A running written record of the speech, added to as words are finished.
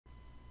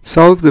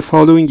Solve the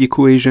following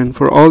equation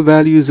for all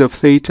values of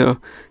theta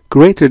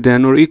greater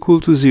than or equal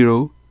to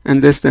 0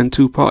 and less than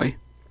 2 pi.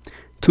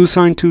 2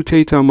 sine 2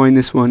 theta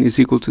minus 1 is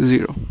equal to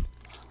 0.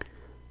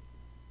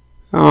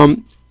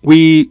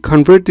 We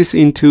convert this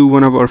into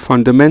one of our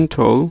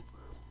fundamental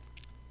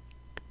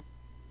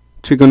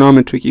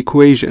trigonometric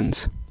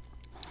equations.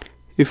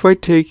 If I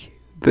take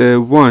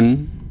the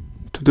 1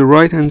 to the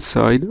right hand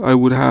side, I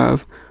would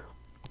have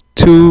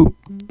 2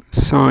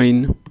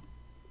 sine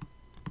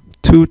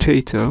 2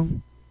 theta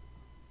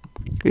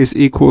is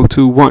equal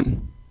to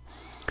 1.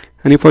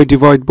 And if I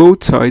divide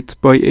both sides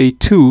by a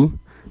 2,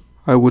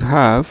 I would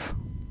have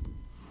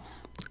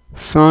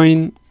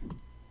sine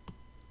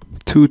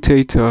 2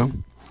 theta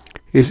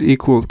is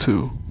equal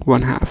to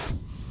 1/2.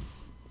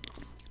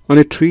 On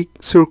a trig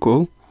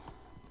circle,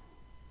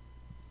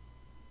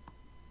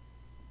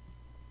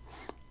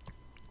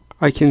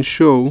 I can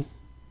show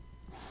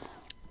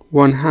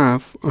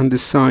 1/2 on the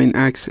sine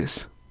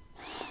axis.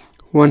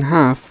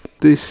 1/2,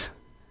 this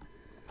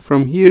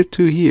from here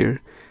to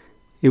here,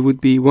 it would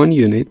be 1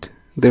 unit,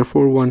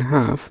 therefore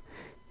 1/2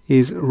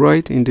 is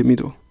right in the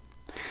middle.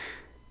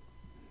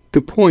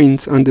 The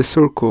points on the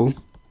circle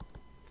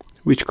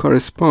which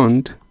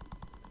correspond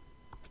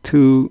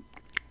to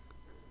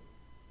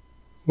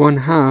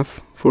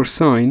 1/2 for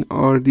sine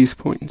are these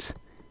points,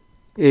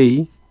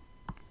 A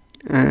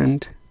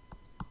and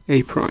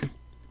A prime.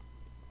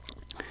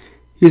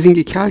 Using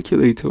a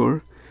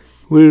calculator,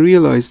 we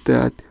realized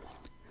that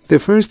the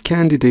first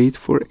candidate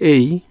for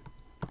A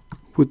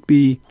would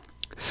be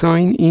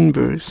sine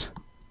inverse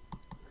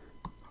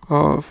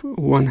of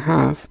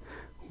 1/2,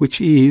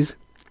 which is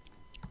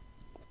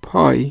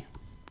pi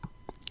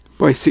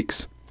by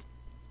 6.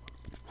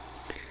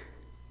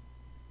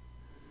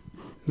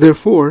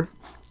 Therefore,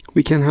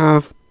 we can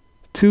have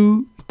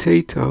 2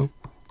 theta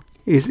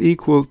is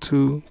equal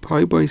to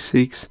pi by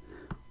 6,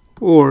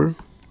 or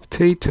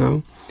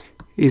theta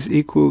is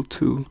equal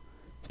to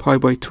pi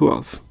by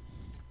 12.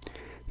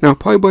 Now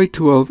pi by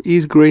 12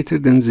 is greater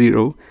than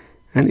 0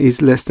 and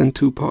is less than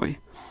 2 pi.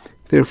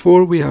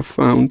 Therefore, we have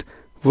found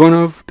one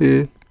of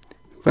the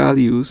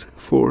values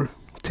for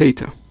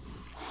theta.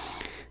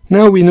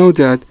 Now we know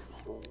that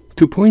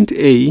to point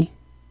A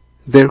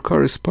there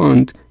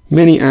correspond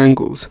many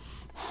angles.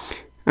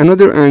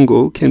 Another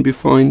angle can be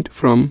found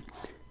from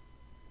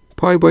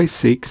pi by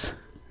 6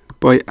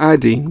 by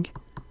adding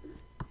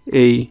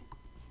a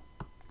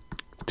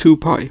 2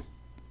 pi.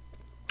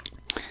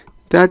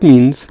 That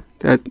means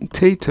that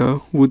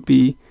theta would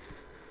be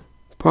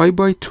pi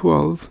by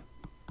 12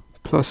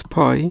 plus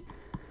pi,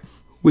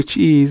 which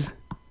is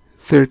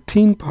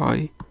 13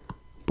 pi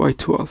by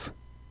 12.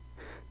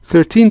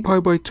 13 pi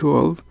by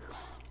 12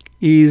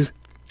 is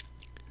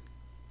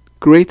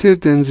greater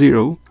than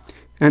 0,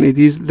 and it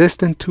is less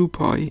than 2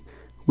 pi,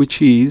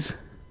 which is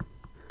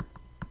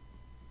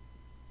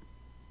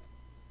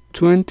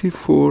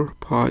 24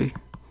 pi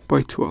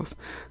by 12.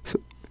 So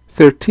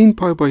 13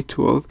 pi by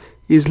 12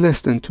 is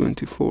less than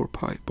 24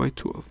 pi by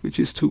 12, which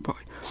is 2 pi.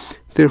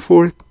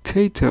 Therefore,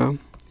 theta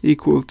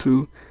equal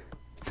to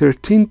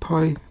 13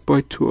 pi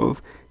by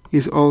 12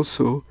 is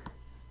also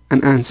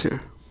an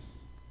answer.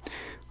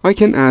 I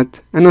can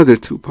add another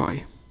 2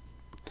 pi,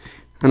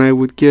 and I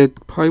would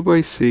get pi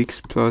by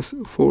 6 plus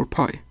 4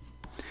 pi.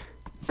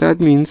 That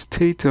means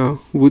theta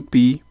would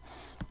be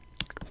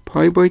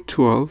pi by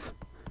 12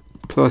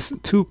 plus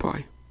 2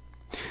 pi.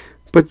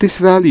 But this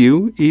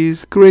value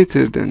is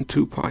greater than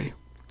 2 pi,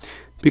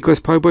 because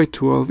pi by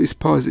 12 is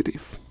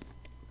positive.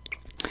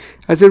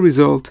 As a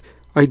result,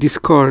 I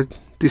discard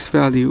this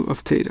value of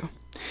theta.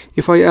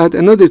 If I add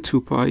another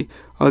 2 pi,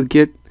 I'll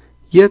get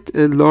yet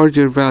a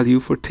larger value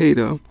for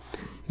theta.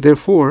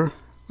 Therefore,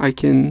 I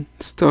can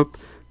stop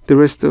the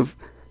rest of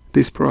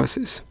this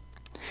process.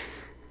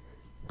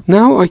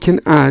 Now I can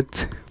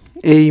add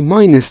a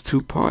minus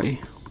 2 pi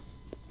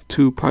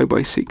to pi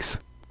by 6.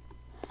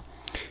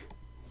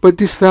 But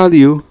this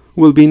value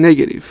will be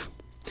negative.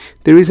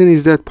 The reason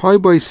is that pi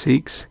by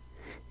 6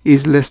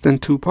 is less than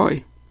 2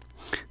 pi.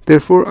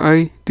 Therefore,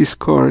 I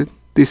discard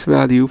this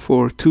value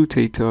for 2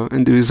 theta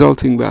and the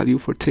resulting value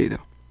for theta.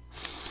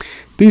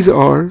 These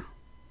are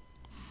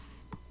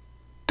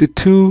the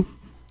two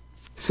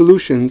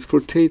solutions for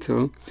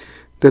theta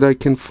that I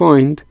can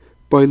find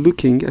by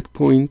looking at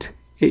point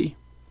A.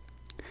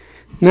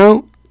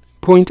 Now,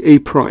 point A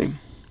prime.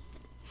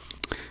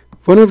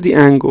 One of the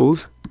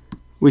angles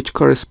which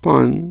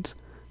corresponds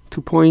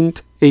to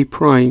point A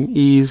prime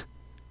is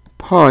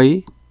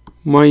pi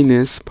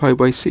minus pi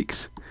by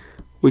 6,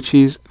 which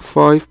is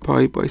 5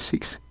 pi by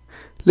 6.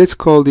 Let's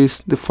call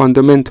this the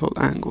fundamental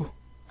angle.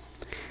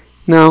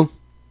 Now,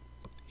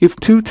 if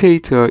 2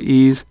 theta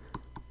is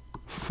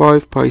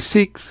 5 pi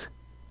 6,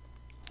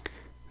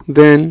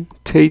 then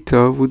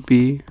theta would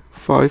be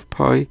 5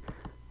 pi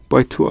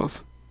by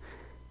 12.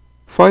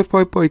 5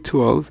 pi by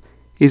 12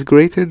 is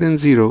greater than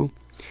 0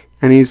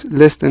 and is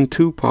less than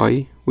 2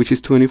 pi, which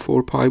is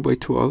 24 pi by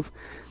 12.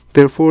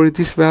 Therefore,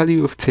 this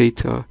value of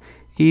theta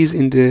is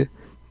in the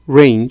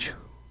range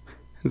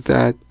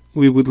that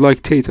we would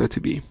like theta to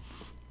be.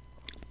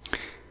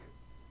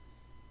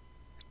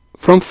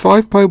 From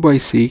 5 pi by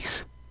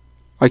 6,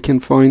 I can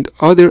find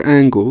other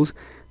angles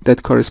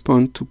that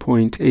correspond to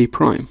point A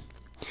prime.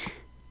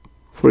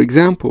 For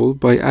example,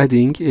 by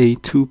adding a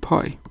 2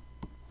 pi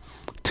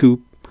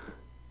to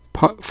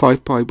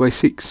 5 pi by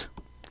 6.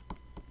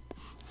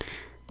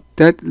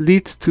 That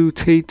leads to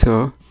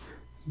theta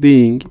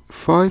being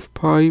 5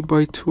 pi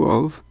by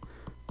 12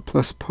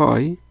 plus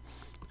pi,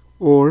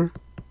 or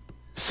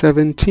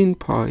 17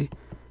 pi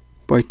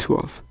by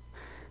 12.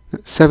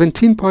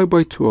 17 pi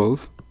by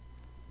 12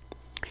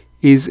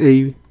 is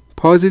a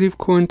positive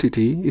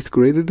quantity, it's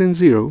greater than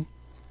 0,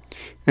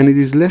 and it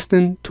is less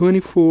than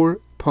 24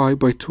 pi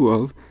by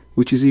 12,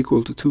 which is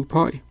equal to 2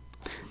 pi.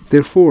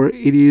 Therefore,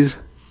 it is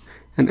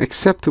an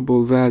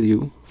acceptable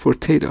value for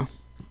theta.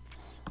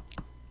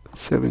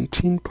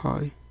 17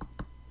 pi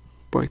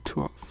by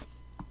 12.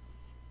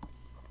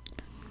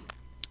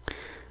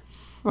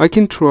 I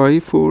can try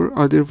for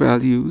other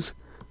values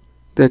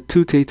that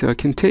 2 theta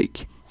can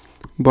take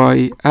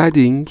by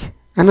adding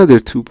another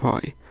 2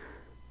 pi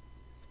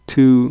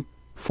to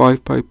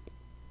 5 pi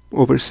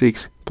over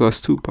 6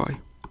 plus 2 pi.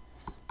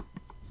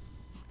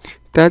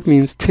 That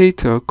means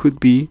theta could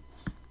be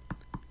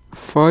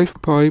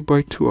 5 pi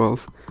by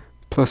 12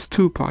 plus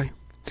 2 pi.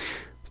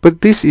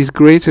 But this is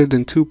greater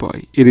than 2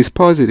 pi. It is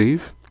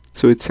positive,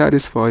 so it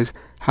satisfies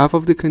half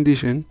of the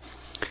condition,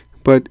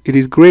 but it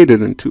is greater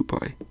than 2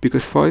 pi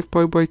because 5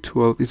 pi by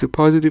 12 is a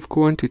positive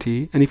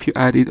quantity, and if you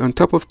add it on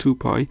top of 2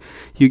 pi,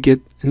 you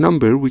get a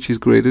number which is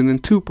greater than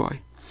 2 pi.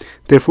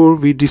 Therefore,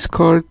 we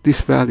discard this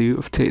value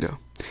of theta.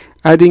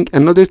 Adding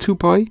another 2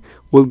 pi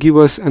will give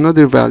us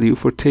another value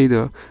for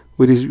theta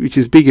which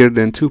is bigger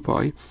than 2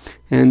 pi,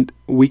 and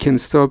we can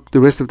stop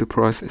the rest of the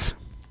process.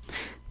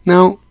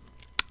 Now,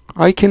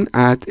 I can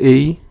add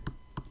a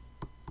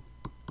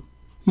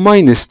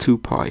minus 2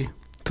 pi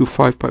to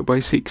 5 pi by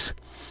 6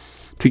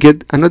 to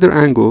get another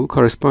angle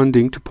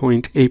corresponding to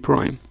point A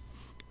prime.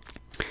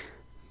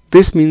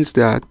 This means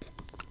that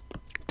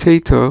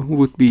theta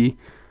would be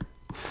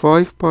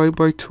 5 pi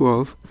by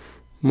 12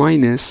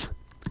 minus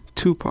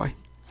 2 pi.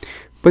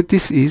 But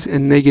this is a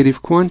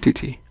negative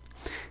quantity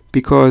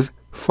because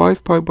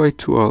 5 pi by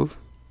 12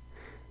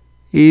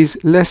 is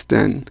less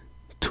than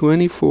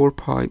 24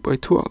 pi by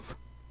 12.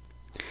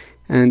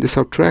 And the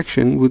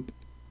subtraction would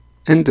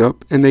end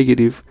up a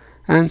negative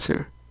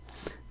answer.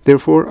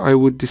 Therefore, I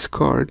would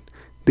discard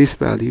this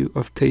value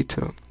of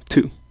theta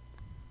too.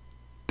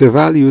 The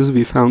values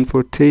we found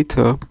for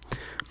theta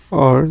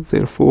are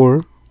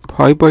therefore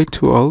pi by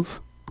 12,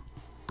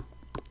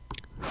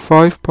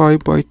 5 pi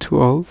by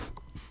 12,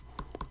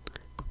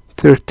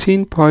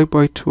 13 pi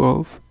by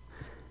 12,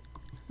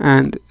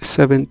 and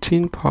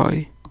 17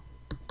 pi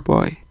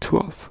by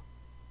 12.